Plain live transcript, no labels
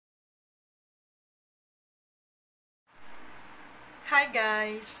Hi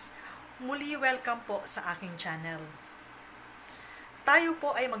guys! Muli welcome po sa aking channel. Tayo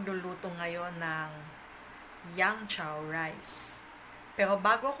po ay magluluto ngayon ng Chow rice. Pero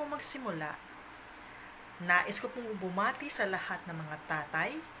bago ako magsimula, nais ko pong bumati sa lahat ng mga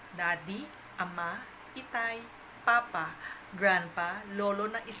tatay, daddy, ama, itay, papa, grandpa, lolo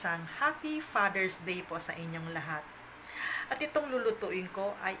ng isang Happy Father's Day po sa inyong lahat. At itong lulutuin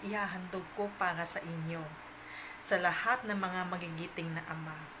ko ay ihahandog ko para sa inyo, sa lahat ng mga magigiting na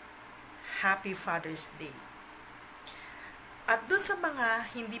ama. Happy Father's Day. At doon sa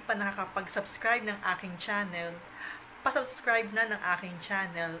mga hindi pa nakakapag-subscribe ng aking channel, pasubscribe na ng aking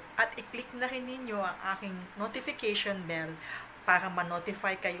channel at i-click na rin ninyo ang aking notification bell para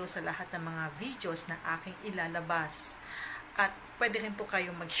ma-notify kayo sa lahat ng mga videos na aking ilalabas. At pwede rin po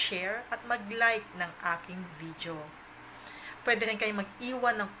kayong mag-share at mag-like ng aking video. Pwede rin kayong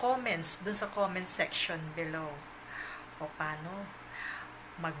mag-iwan ng comments doon sa comment section below. O paano?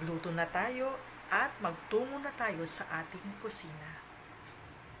 Magluto na tayo at magtungo na tayo sa ating kusina.